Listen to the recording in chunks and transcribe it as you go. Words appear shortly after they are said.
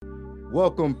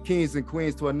Welcome, kings and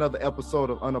queens, to another episode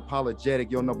of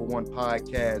Unapologetic, your number one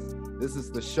podcast. This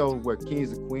is the show where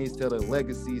kings and queens tell their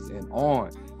legacies and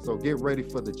on. So get ready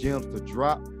for the gems to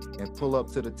drop and pull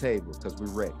up to the table because we're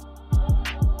ready.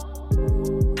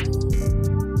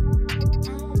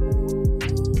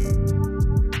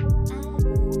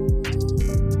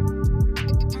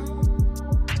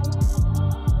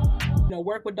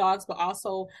 Work with dogs, but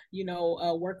also,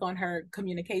 work on her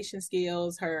communication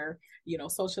skills, her,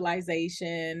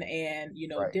 socialization, and,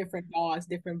 Right. different dogs,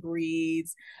 different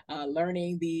breeds,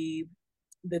 learning the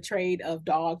trade of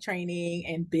dog training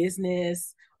and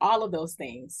business, all of those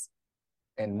things.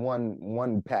 And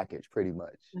one package, pretty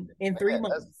much. In 3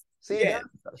 months.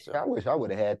 I wish I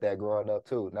would have had that growing up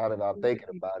too. Now that I'm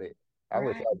thinking about it, I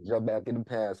wish Right. I'd jump back in the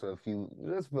past for a few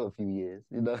years,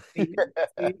 See,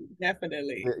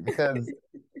 definitely. because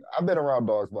I've been around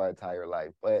dogs my entire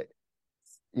life, but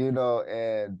and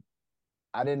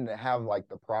I didn't have like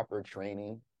the proper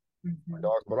training for Mhm.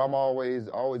 dogs, but I'm always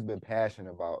been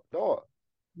passionate about dogs.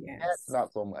 Cats, Yes.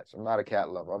 not so much. I'm not a cat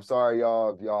lover. I'm sorry,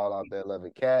 y'all, if y'all out there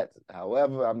loving cats.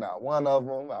 However, I'm not one of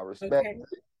them. I respect Okay.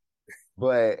 it.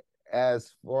 But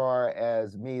as far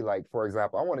as me, like, for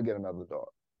example, I want to get another dog.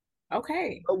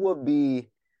 Okay. What would be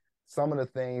some of the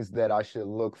things that I should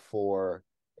look for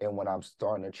and when I'm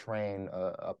starting to train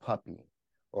a puppy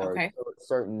or Okay.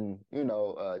 certain,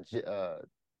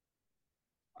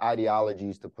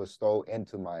 ideologies to bestow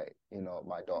into my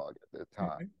dog at the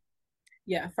time. Mhm.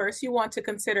 Yeah. First, you want to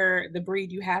consider the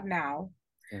breed you have now.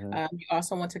 Mm-hmm. You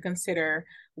also want to consider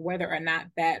whether or not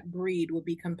that breed will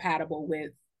be compatible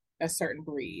with a certain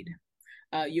breed.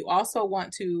 You also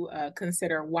want to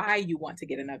consider why you want to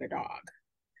get another dog.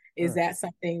 Is that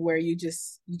something where you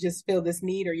just feel this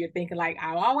need, or you're thinking like,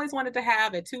 I always wanted to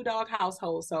have a 2-dog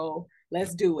household, so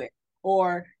let's do it?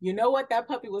 Or you know what, that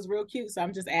puppy was real cute, so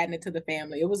I'm just adding it to the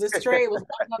family. It was a stray, it was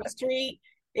walking on the street,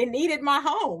 it needed my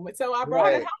home, so I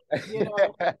brought it Right. home.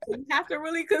 So you have to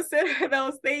really consider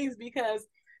those things, because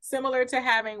similar to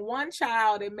having one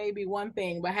child, it may be one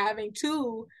thing, but having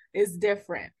two is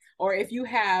different. Or if you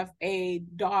have a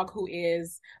dog who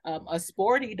is a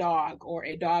sporty dog, or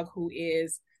a dog who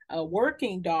is a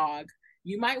working dog,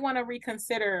 you might want to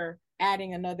reconsider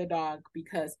adding another dog,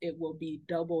 because it will be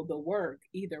double the work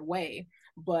either way.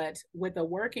 But with a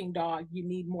working dog, you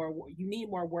need more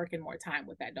work and more time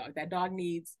with that dog. That dog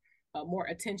needs more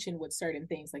attention with certain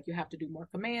things. Like, you have to do more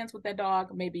commands with that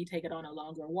dog, maybe take it on a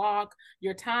longer walk.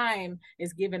 Your time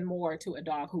is given more to a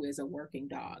dog who is a working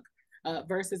dog,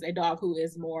 versus a dog who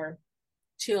is more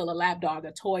chill, a lap dog,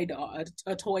 a toy dog,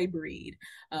 a toy breed.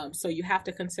 So you have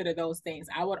to consider those things.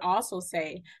 I would also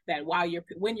say that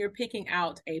when you're picking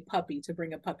out a puppy to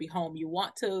bring a puppy home, you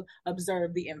want to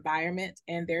observe the environment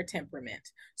and their temperament.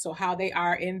 So how they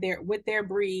are with their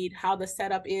breed, how the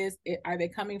setup is. Are they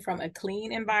coming from a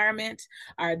clean environment?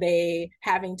 Are they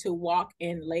having to walk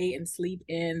and lay and sleep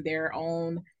in their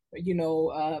own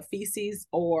feces,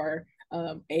 or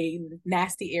a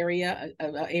nasty area,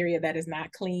 an area that is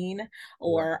not clean?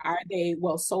 Or are they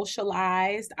well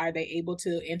socialized? Are they able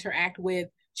to interact with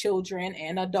children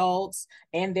and adults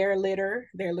and their litter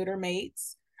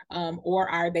mates? Or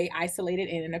are they isolated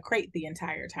and in a crate the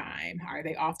entire time? Are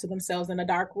they off to themselves in a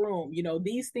dark room?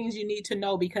 These things you need to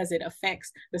know, because it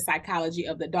affects the psychology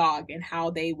of the dog and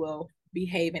how they will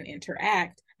behave and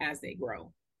interact as they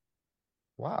grow.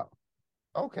 Wow.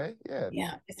 Okay. Yeah.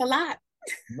 Yeah, it's a lot.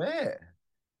 Man.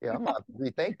 Yeah, I'm gonna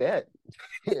rethink that.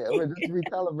 Yeah, I'm gonna just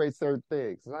recalibrate certain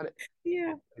things.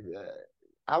 Yeah.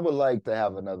 I would like to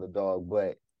have another dog,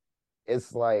 but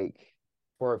it's like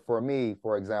for me,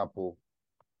 for example,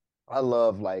 I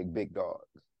love like big dogs.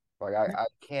 Like I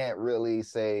can't really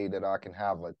say that I can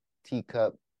have a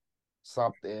teacup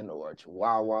something or a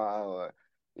chihuahua or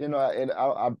and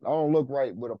I don't look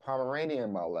right with a Pomeranian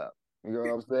in my lap. You know what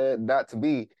I'm saying? Not to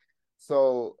be.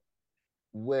 So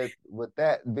with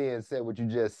that being said, what you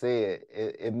just said,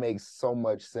 it makes so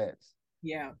much sense.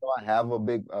 Yeah. So I have a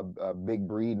big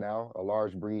breed now, a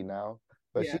large breed now,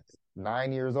 but Yeah. she's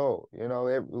 9 years old. Hey.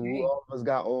 All of us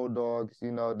got old dogs.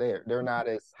 They're not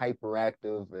as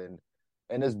hyperactive,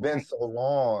 and it's been Right. so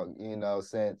long,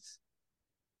 since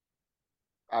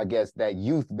I guess that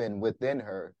youth been within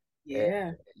her, and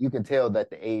Yeah. you can tell that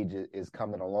the age is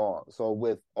coming along. So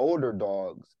with older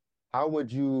dogs, how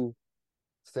would you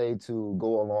say to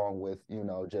go along with,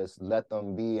 just let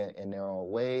them be in their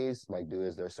own ways? Like,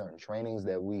 is there certain trainings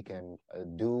that we can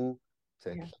do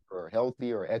to Yeah. keep her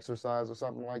healthy or exercise or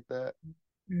something like that?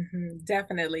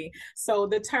 Definitely. So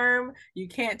the term "you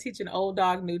can't teach an old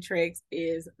dog new tricks"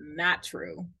 is not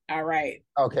true. All right.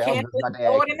 You Okay, I was can't just just about to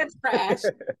throw ask it in the trash.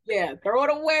 you. Yeah, throw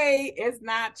it away. It's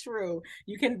not true.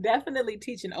 You can definitely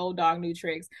teach an old dog new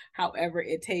tricks. However,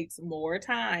 it takes more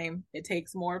time, it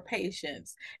takes more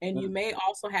patience, and you may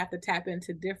also have to tap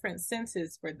into different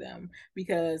senses for them,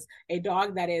 because a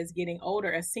dog that is getting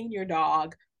older, a senior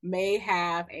dog, may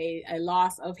have a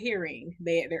loss of hearing.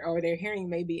 Or their hearing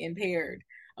may be impaired,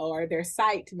 or their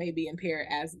sight may be impaired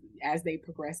as they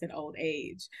progress in old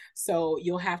age. So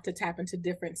you'll have to tap into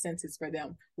different senses for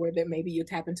them, where that maybe you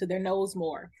tap into their nose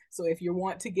more. So if you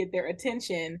want to get their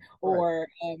attention, Right.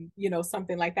 or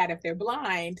something like that, if they're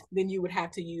blind, then you would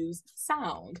have to use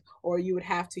sound, or you would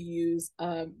have to use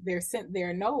their scent,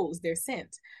 their nose, their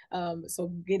scent. So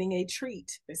getting a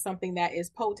treat is something that is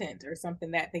potent, or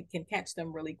something that they can catch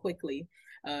them really quickly,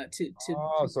 Oh, to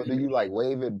so do reel you them like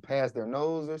wave it past their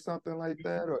nose or something like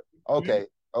that? Or in. okay,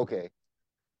 okay.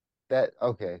 That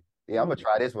okay. Yeah, I'm gonna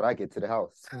try this when I get to the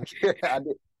house. I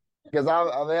did because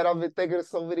man, I've been thinking of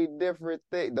so many different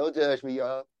things. Don't judge me,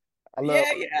 y'all. I love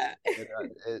Yeah, yeah.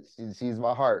 her. She's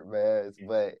my heart, man.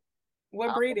 But What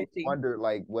I breed is always she? wondered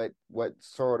like what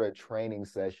sort of training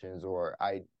sessions or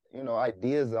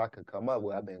ideas I could come up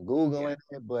with. I've been Yeah. Googling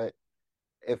it, but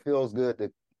it feels good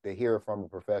to hear from a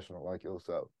professional like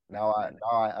yourself. Now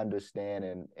I understand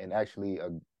and actually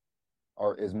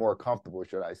or is more comfortable,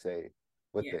 should I say,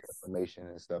 with the Yes. information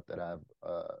and stuff that I've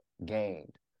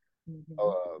gained. Mm-hmm.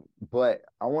 Uh, but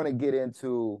I want to get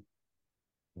into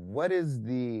what is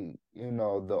the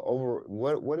over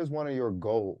what is one of your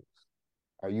goals?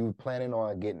 Are you planning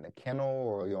on getting a kennel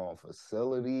or your own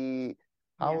facility?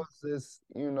 How Yeah. is this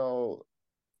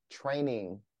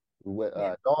training with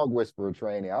Yeah. dog whisperer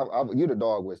training? You the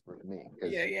dog whisperer to me Yeah.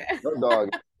 because Yeah. your dog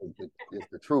is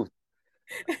the truth.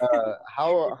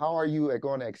 How are you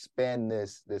going to expand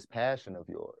this passion of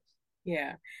yours?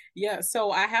 Yeah. Yeah. So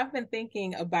I have been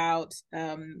thinking about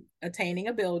attaining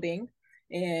a building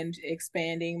and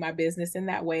expanding my business in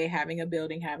that way, having a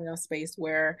building, having a space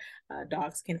where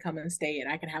dogs can come and stay,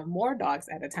 and I can have more dogs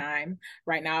at a time.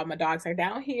 Right now, my dogs are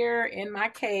down here in my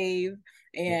cave,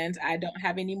 and I don't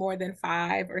have any more than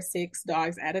 5 or 6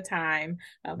 dogs at a time.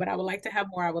 But I would like to have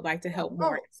more. I would like to help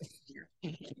more. Oh,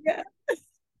 Yeah.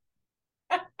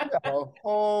 you got a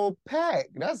whole pack.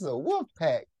 That's a wolf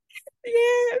pack.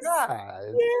 Yes. God.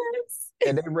 Yes.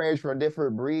 And they range from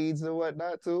different breeds and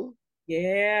whatnot too.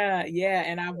 Yeah, yeah,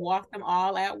 and I've walked them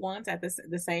all at once at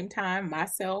the same time,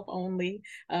 myself only.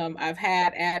 I've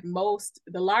had at most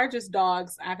the largest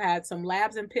dogs. I've had some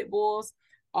labs and pit bulls,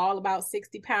 all about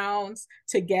 60 pounds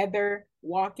together,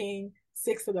 walking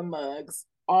 6 of the mugs,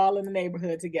 all in the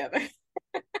neighborhood together.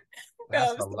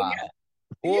 That's a So lot.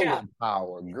 yeah, Pulling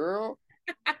power, girl.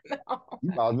 yeah. No.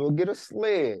 You might as well get a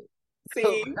sled.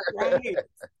 See, right,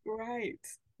 right,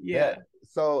 That yeah,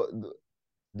 so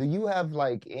do you have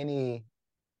like any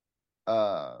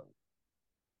uh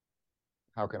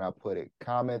how can I put it,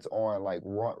 comments on like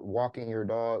walking your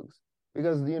dogs?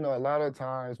 Because a lot of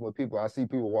times when I see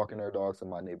people walking their dogs in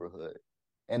my neighborhood,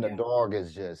 and the yeah, dog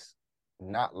is just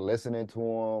not listening to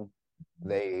them.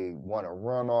 They want to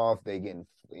run off. They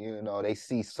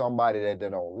see somebody that they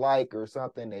don't like or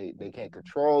something. They can't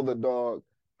control the dog.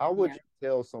 How would yeah. you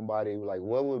tell somebody like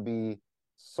what would be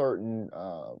certain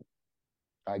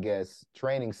I guess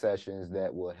training sessions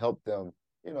that will help them,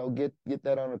 get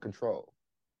that under control?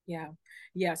 Yeah.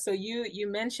 Yeah. So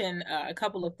you mentioned a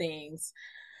couple of things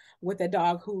with a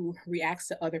dog who reacts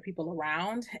to other people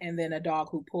around, and then a dog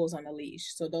who pulls on a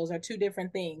leash. So those are two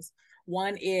different things.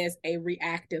 One is a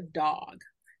reactive dog.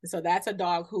 So that's a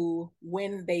dog who,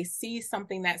 when they see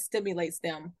something that stimulates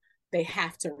them, they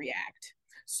have to react.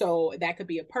 So that could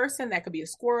be a person, that could be a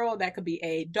squirrel, that could be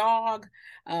a dog,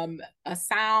 a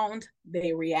sound,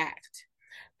 they react.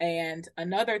 And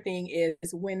another thing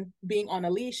is, when being on a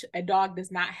leash, a dog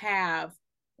does not have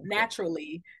Okay.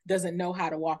 naturally doesn't know how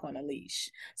to walk on a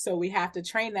leash. So we have to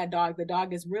train that dog. The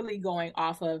dog is really going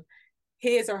off of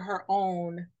his or her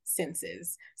own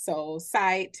senses. So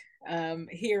sight,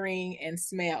 hearing, and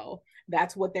smell.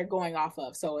 That's what they're going off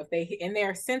of. So if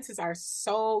their senses are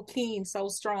so keen, so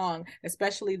strong,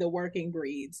 especially the working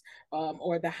breeds,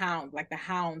 or the hound, like the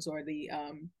hounds, or the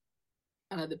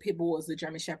pit bulls, the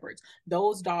German shepherds.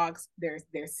 Those dogs, their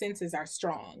senses are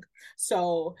strong.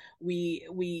 So we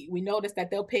notice that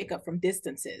they'll pick up from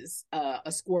distances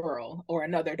a squirrel or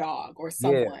another dog or Yeah.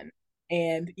 someone,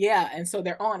 and yeah, and so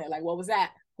they're on it. Like, what was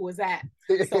that? Who was that?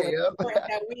 So it's Yep. important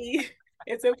that we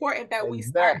it's important that we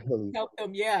start to Exactly. help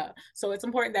them. Yeah. So it's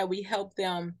important that we help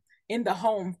them in the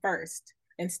home first.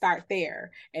 and start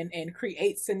there and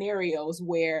create scenarios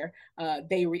where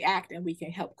they react and we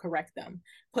can help correct them.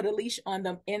 Put a leash on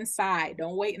them inside.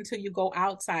 Don't wait until you go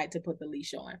outside to put the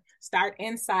leash on. Start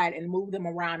inside and move them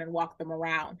around and walk them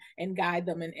around and guide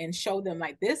them and show them,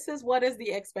 like, this is what is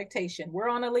the expectation. We're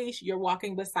on a leash, you're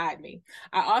walking beside me.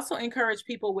 I also encourage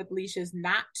people with leashes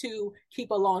not to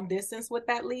keep a long distance with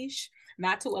that leash,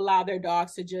 not to allow their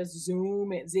dogs to just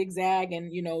zoom and zigzag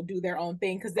and, do their own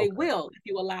thing, because they will if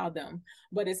you allow them.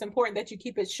 But it's important that you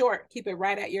keep it short, keep it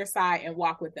right at your side, and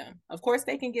walk with them. Of course,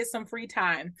 they can get some free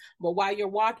time, but while you're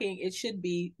walking, it should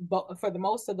be, for the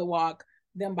most of the walk,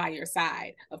 them by your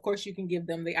side. Of course, you can give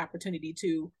them the opportunity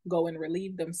to go and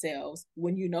relieve themselves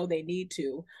when you know they need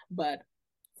to, but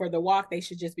for the walk, they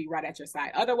should just be right at your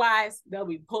side. Otherwise, they'll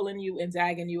be pulling you and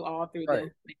dragging you all through Right.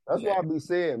 the That's what I neighborhood. be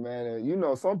saying, man.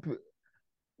 And some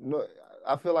people,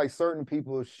 I feel like certain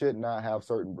people should not have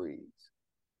certain breeds,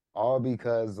 all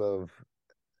because of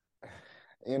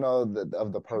of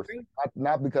the I person, agree.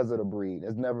 not because of the breed.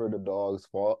 It's never the dog's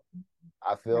fault.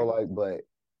 I feel Right. like, but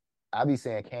I be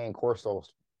saying Cane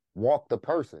Corsos walk the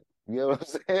person. You know what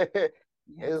I'm saying? It's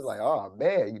Yes. like, oh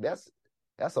man,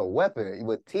 that's a weapon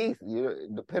with teeth.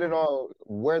 Depending Right. on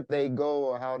where they go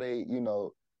or how they,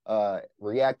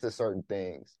 react to certain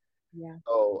things. Yeah.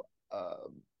 So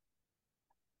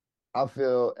I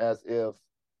feel as if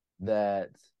that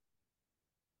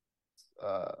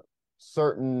uh,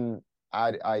 certain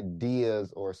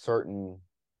ideas or certain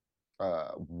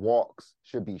walks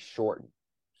should be shortened,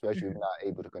 especially if Mm-hmm. you're not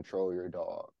able to control your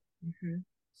dog. Mm-hmm.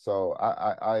 So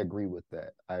I agree with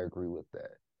that. I agree with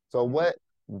that. So Yeah.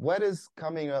 what is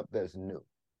coming up that's new?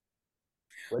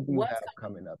 What do you What's have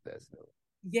coming up that's new?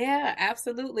 Yeah,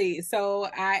 absolutely. So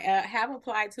I have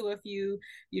applied to a few,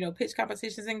 pitch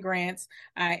competitions and grants.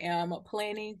 I am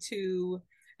planning to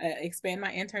expand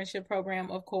my internship program,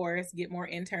 of course, get more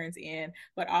interns in,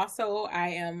 but also I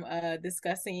am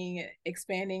discussing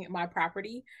expanding my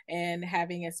property and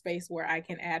having a space where I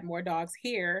can add more dogs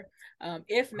here,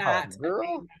 if Oh, not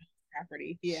girl,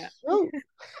 property. Yeah. shoot,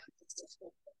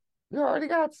 you already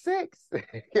got six.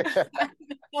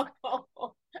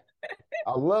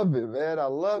 I love it, man. I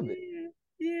love it. Yeah,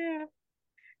 yeah,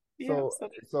 yeah. So So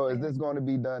that's so the is plan. this going to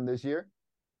be done this year?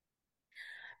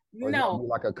 Or is it gonna No, be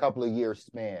like a couple of years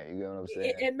span? You know what I'm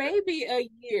saying? it may be a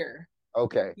year.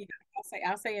 Okay. Yeah,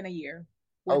 I'll say in a year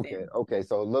Okay. within. Okay.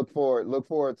 So look forward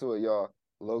to it, y'all.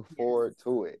 Look Yes, forward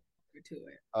to it. to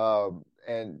it.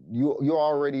 And you're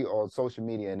already on social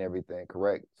media and everything,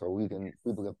 correct? So Yes,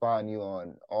 people can find you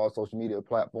on all social media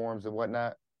platforms and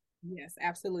whatnot. yes,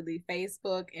 absolutely.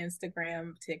 Facebook,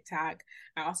 Instagram, TikTok.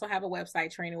 I also have a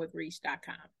website,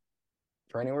 trainingwithrish.com.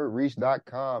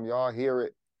 Trainingwithrish.com. Y'all hear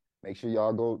it. Make sure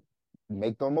y'all go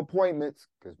make them appointments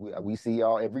because we see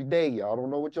y'all every day. Y'all don't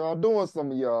know what y'all doing,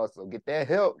 some of y'all. So get that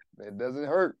help. It doesn't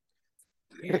hurt.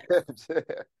 Yes.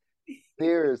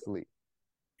 Seriously.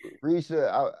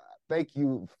 Risha, thank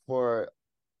you for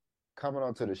coming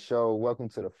onto the show. Welcome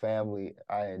to the family.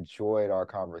 I enjoyed our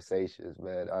conversations,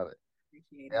 man.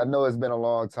 Appreciate I it. know it's been a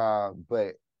long time,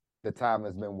 but the time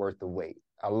has been worth the wait.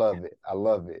 I love it. I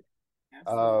love it.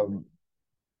 Absolutely. Um,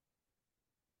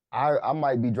 I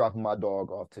might be dropping my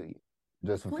dog off to you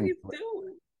just for Please future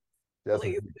do. just for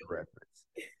Please future do. reference.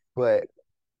 But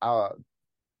uh,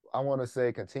 I want to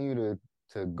say continue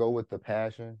to go with the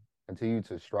passion, continue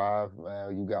to strive.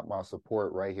 Man, you got my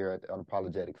support right here at the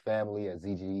Unapologetic family at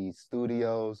ZGE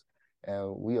Studios,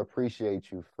 and we appreciate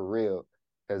you for real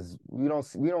because we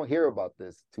don't hear about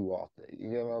this too often. You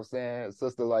know what I'm saying? A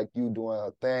sister like you doing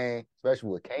a thing, especially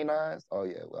with canines. Oh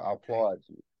yeah, well, I applaud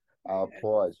you. I Yeah.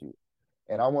 applaud you.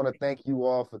 And I want to thank you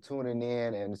all for tuning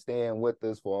in and staying with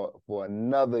us for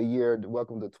another year.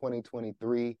 Welcome to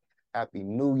 2023. Happy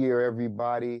New Year,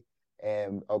 everybody.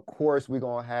 And of course, we're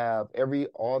gonna have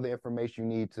all the information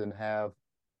you need to have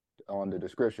on the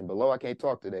description below. I can't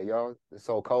talk today, y'all. It's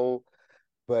so cold.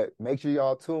 But make sure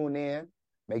y'all tune in.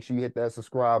 Make sure you hit that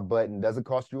subscribe button. Doesn't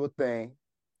cost you a thing.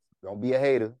 Don't be a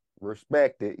hater.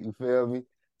 Respect it. You feel me?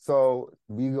 So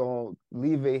we gonna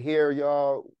leave it here,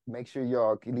 y'all. Make sure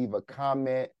y'all can leave a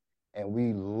comment, and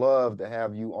we love to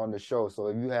have you on the show. So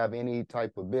if you have any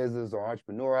type of business or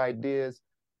entrepreneur ideas,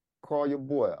 call your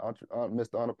boy,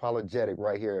 Mr. Unapologetic,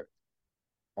 right here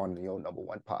on your number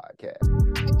one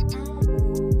podcast.